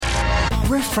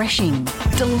Refreshing,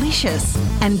 delicious,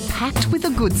 and packed with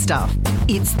the good stuff.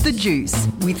 It's The Juice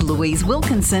with Louise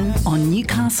Wilkinson on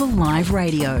Newcastle Live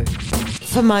Radio.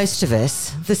 For most of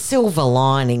us, the silver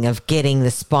lining of getting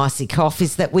the spicy cough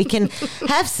is that we can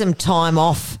have some time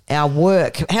off our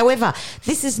work. However,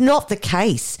 this is not the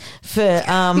case for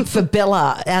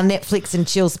Bella, our Netflix and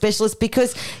chill specialist,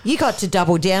 because you got to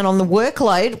double down on the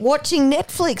workload watching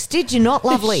Netflix. Did you not,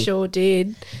 lovely? Sure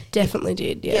did. Definitely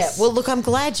did, yes. Yeah, well, look, I'm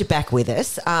glad you're back with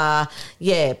us.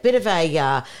 Bit of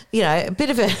a,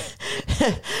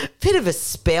 bit of a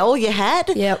spell you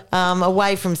had. Yep.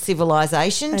 Away from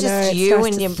civilization, I just know, it's you nice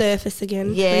and to your surface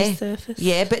again. Yeah, Resurface.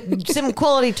 yeah, but some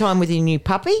quality time with your new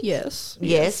puppy. Yes.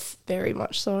 Yes. Very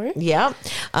much so. Yeah.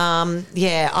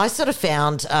 I sort of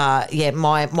found,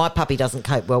 my puppy doesn't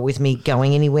cope well with me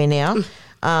going anywhere now.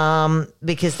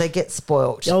 Because they get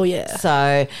spoilt. Oh, yeah.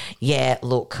 So, yeah,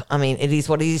 look, I mean, it is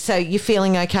what it is. So, you're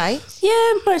feeling okay?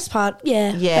 Yeah, most part,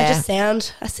 yeah. Yeah. I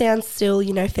sound still,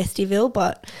 festive,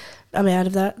 but I'm out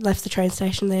of that. Left the train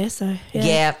station there, so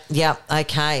Yeah,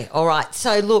 okay. All right.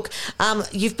 So, look,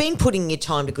 you've been putting your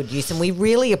time to good use and we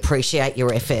really appreciate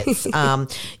your efforts.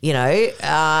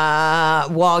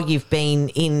 While you've been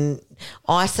in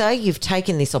ISO, you've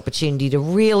taken this opportunity to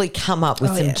really come up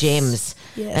with some gems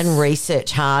and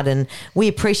research hard, and we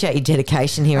appreciate your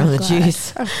dedication here on The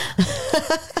Juice.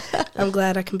 I'm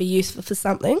glad I can be useful for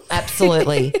something.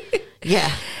 Absolutely. Yeah.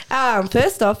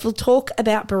 First off, we'll talk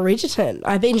about Bridgerton.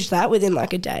 I binged that within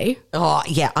like a day. Oh,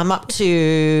 yeah. I'm up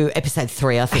to episode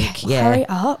 3, I think. Yeah. Hurry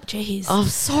up, jeez. Oh,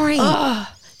 sorry.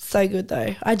 So good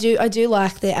though. I do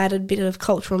like the added bit of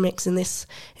cultural mix in this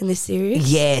series.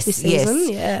 Yes, this season. yes.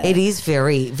 Yeah. It is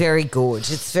very, very good.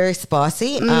 It's very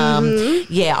spicy.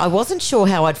 I wasn't sure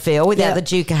how I'd feel without the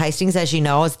Duke of Hastings. As you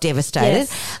know, I was devastated.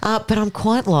 Yes. But I'm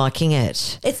quite liking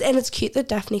it. It's cute that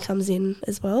Daphne comes in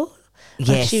as well.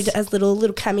 Yes. She has little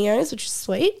cameos, which is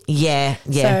sweet. Yeah.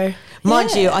 So, Mind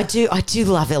you, I do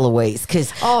love Eloise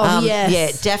because,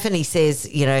 Daphne says,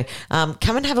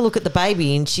 come and have a look at the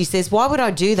baby. And she says, why would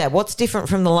I do that? What's different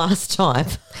from the last time?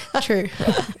 True.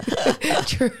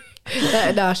 True.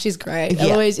 No, she's great.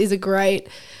 Yeah. Eloise is a great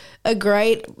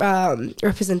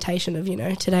representation of,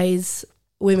 today's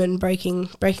women breaking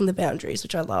the boundaries,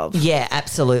 which I love. Yeah,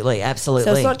 absolutely. So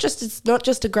it's not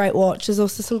just a great watch. There's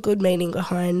also some good meaning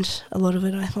behind a lot of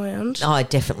it, I found. Oh, I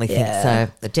definitely think so.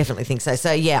 I definitely think so.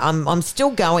 So yeah, I'm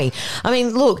still going. I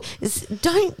mean, look,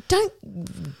 don't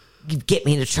get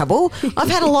me into trouble. I've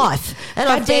had a life, and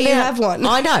I've been out. Have one.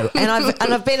 I know,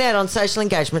 and I've been out on social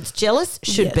engagements. Jealous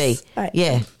should be.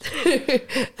 Yeah.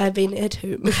 I've been at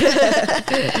home.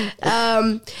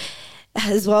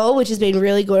 As well, which has been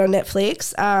really good on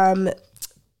Netflix.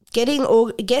 Getting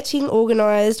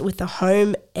organised with the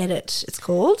home edit, it's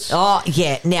called. Oh,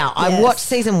 yeah. Now, I watched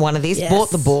season 1 of this, bought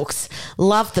the books,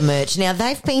 loved the merch. Now,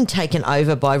 they've been taken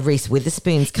over by Reese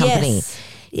Witherspoon's company. Yes.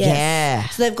 Yeah.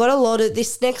 So they've got a lot of,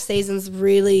 this next season's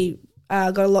really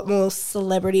got a lot more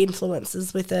celebrity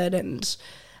influences with it and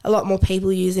a lot more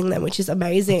people using them, which is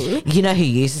amazing. You know who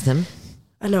uses them?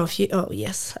 I know a few. Oh,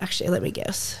 yes. Actually, let me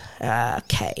guess.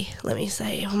 Kay. Let me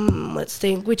say. Let's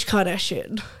think. Which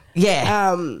Kardashian?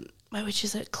 Yeah. Which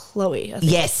is it? Khloe, I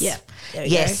think. Yes. Yeah.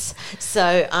 Yes. So,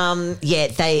 and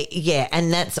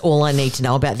that's all I need to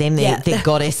know about them. They're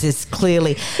goddesses,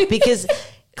 clearly, because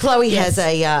Khloe has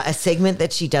a segment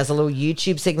that she does, a little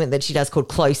YouTube segment that she does called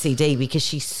Khloe CD, because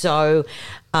she's so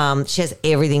she has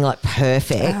everything like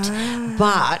perfect,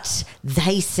 but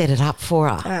they set it up for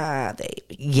her.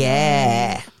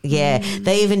 Yeah.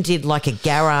 They even did like a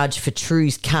garage for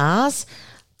True's cars.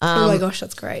 Oh my gosh,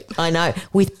 that's great. I know,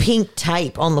 with pink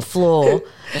tape on the floor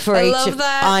for I each love of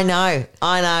that. I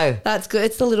know. That's good.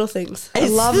 It's the little things. I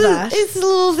love that. It's the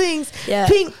little things. Yeah.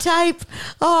 Pink tape.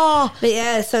 Oh. But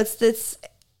yeah, so it's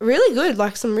really good,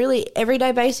 like some really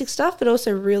everyday basic stuff, but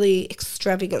also really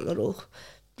extravagant little,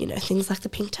 things like the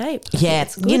pink tape. Yeah,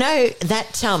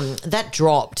 that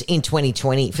dropped in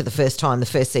 2020 for the first time, the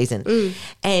first season.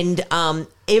 And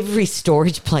every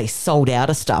storage place sold out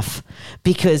of stuff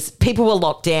because people were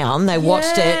locked down. They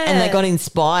watched it and they got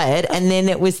inspired, and then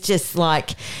it was just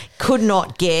like could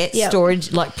not get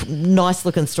storage, like nice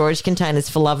looking storage containers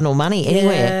for love nor money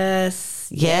anywhere.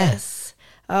 Yes.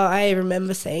 Oh, I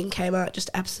remember seeing Kmart just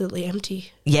absolutely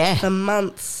empty. Yeah. For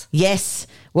months. Yes.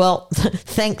 Well,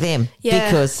 thank them. Yeah,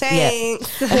 because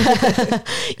thanks.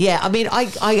 Yeah, I mean, I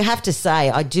have to say,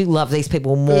 I do love these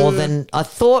people more than I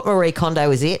thought Marie Kondo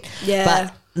was it. Yeah.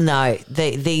 But no,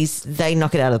 they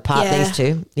knock it out of the park, these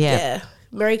two. Yeah.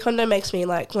 Marie Kondo makes me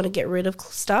like want to get rid of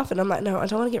stuff, and I'm like, no, I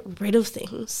don't want to get rid of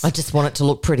things. I just want it to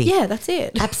look pretty. Yeah, that's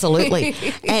it. Absolutely.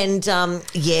 And they're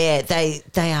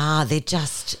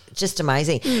just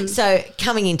amazing. So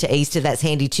coming into Easter, that's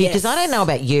handy too, because I don't know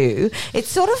about you. It's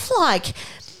sort of like,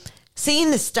 see,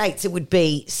 in the States it would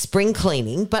be spring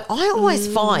cleaning, but I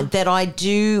always find that I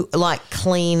do like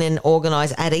clean and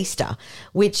organise at Easter,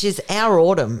 which is our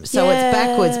autumn. So it's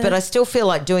backwards, but I still feel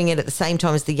like doing it at the same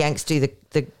time as the Yanks do the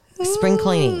spring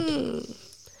cleaning.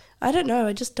 I don't know.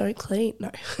 I just don't clean.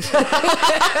 No.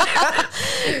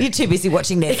 You're too busy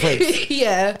watching Netflix.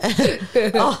 Yeah.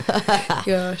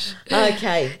 Gosh.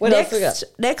 Okay. What else we got?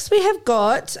 Next we have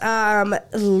got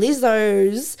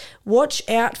Lizzo's Watch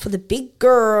Out for the Big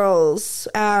Girls.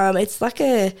 It's like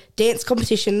a dance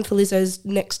competition for Lizzo's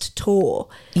next tour.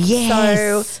 Yes.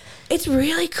 So it's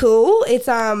really cool. It's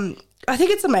I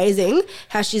think it's amazing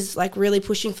how she's like really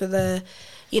pushing for the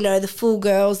full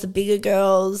girls, the bigger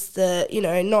girls,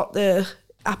 not the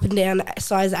up and down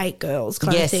size 8 girls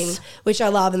kind of thing, which I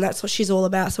love, and that's what she's all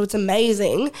about. So it's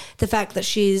amazing the fact that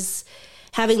she's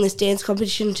having this dance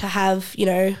competition to have,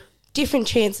 different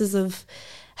chances of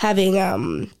having,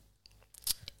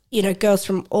 girls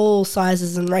from all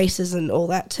sizes and races and all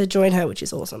that to join her, which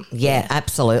is awesome. Yeah,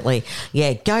 absolutely.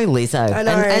 Yeah, go Lizzo. I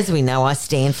know. And as we know, I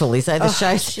stand for Lizzo.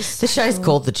 The show's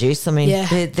called The Juice. I mean,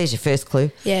 there's your first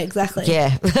clue. Yeah, exactly.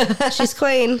 Yeah. She's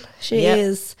queen. She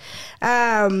is.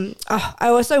 I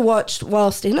also watched,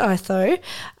 whilst in ITHO,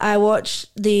 I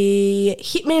watched The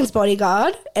Hitman's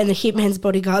Bodyguard and The Hitman's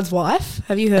Bodyguard's Wife.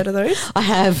 Have you heard of those? I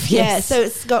have, yes. Yeah, so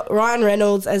it's got Ryan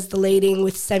Reynolds as the leading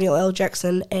with Samuel L.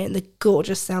 Jackson and the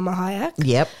gorgeous Salma Hayek.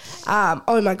 Yep.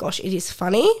 Oh my gosh, it is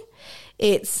funny.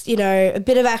 It's, a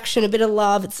bit of action, a bit of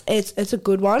love. It's a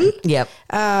good one. Yep.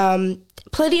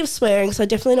 Plenty of swearing, so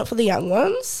definitely not for the young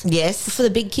ones. Yes. For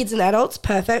the big kids and adults,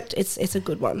 perfect. It's a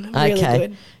good one. Really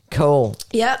good. Cool.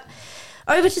 Yep.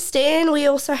 Over to Stan, we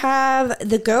also have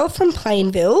The Girl from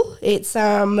Plainville. It's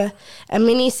a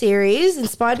mini-series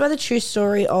inspired by the true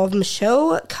story of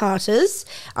Michelle Carter's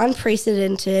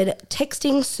unprecedented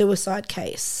texting suicide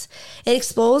case. It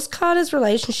explores Carter's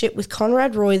relationship with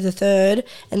Conrad Roy III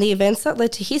and the events that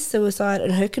led to his suicide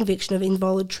and her conviction of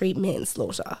involuntary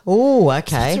manslaughter. Oh,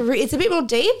 okay. So it's a bit more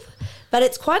deep, but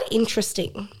it's quite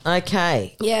interesting.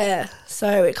 Okay. Yeah.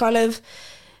 So it kind of...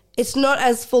 It's not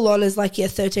as full on as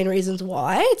 13 Reasons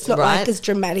Why. It's not as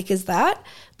dramatic as that,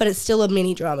 but it's still a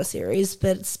mini drama series,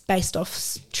 but it's based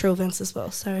off true events as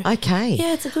well. So okay.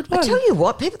 Yeah, it's a good one. I tell you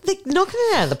what, people, they're knocking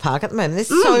it out of the park at the moment. There's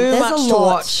so much to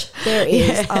watch. There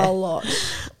is a lot.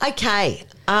 Okay.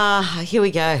 Here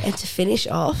we go. And to finish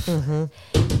off,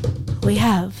 we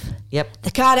have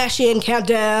the Kardashian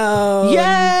countdown.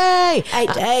 Yay!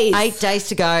 8 days. 8 days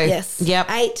to go. Yes. Yep.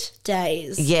 8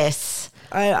 days. Yes.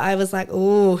 I was like,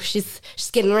 oh, she's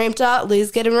getting ramped up.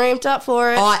 Lou's getting ramped up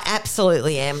for it. I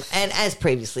absolutely am. And as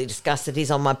previously discussed, it is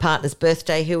on my partner's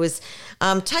birthday, who has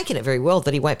taken it very well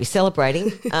that he won't be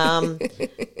celebrating. I'm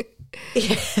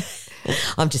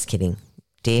just kidding,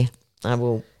 dear. I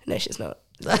will. No, she's not.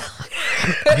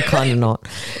 I'm kind of not.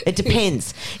 It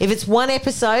depends. If it's one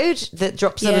episode that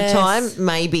drops at a time,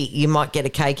 maybe you might get a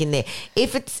cake in there.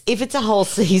 If it's a whole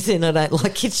season, I don't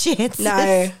like your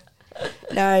chances.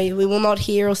 No, we will not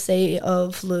hear or see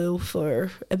of Lou for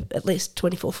at least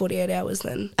 24, 48 hours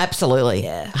then. Absolutely.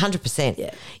 Yeah. 100%.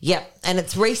 Yeah. Yep. And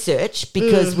it's research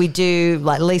because we do,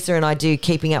 like Lisa and I do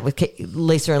Keeping Up with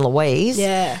Lisa and Louise.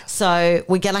 Yeah. So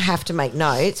we're going to have to make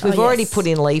notes. We've already put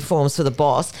in leave forms for the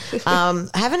boss.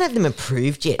 Haven't had them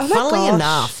approved yet. Oh my Funnily gosh.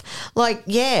 enough.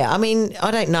 I mean,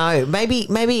 I don't know.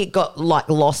 Maybe it got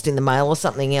lost in the mail or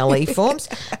something, our leave forms.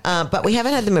 But we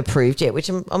haven't had them approved yet, which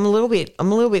I'm a little bit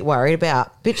worried about.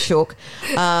 Bit shook,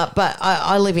 but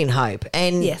I live in hope.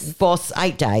 And boss,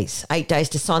 8 days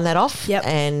to sign that off. Yep.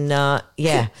 And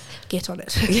Get on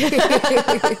it.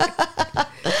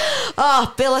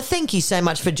 Oh, Bella, thank you so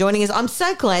much for joining us. I'm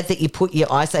so glad that you put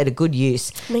your eyesight to good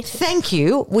use. Me too. Thank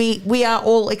you. We are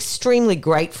all extremely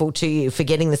grateful to you for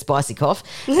getting the spicy cough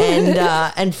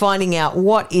and finding out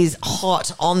what is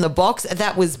hot on the box.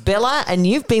 That was Bella, and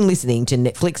you've been listening to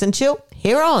Netflix and Chill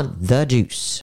here on The Juice.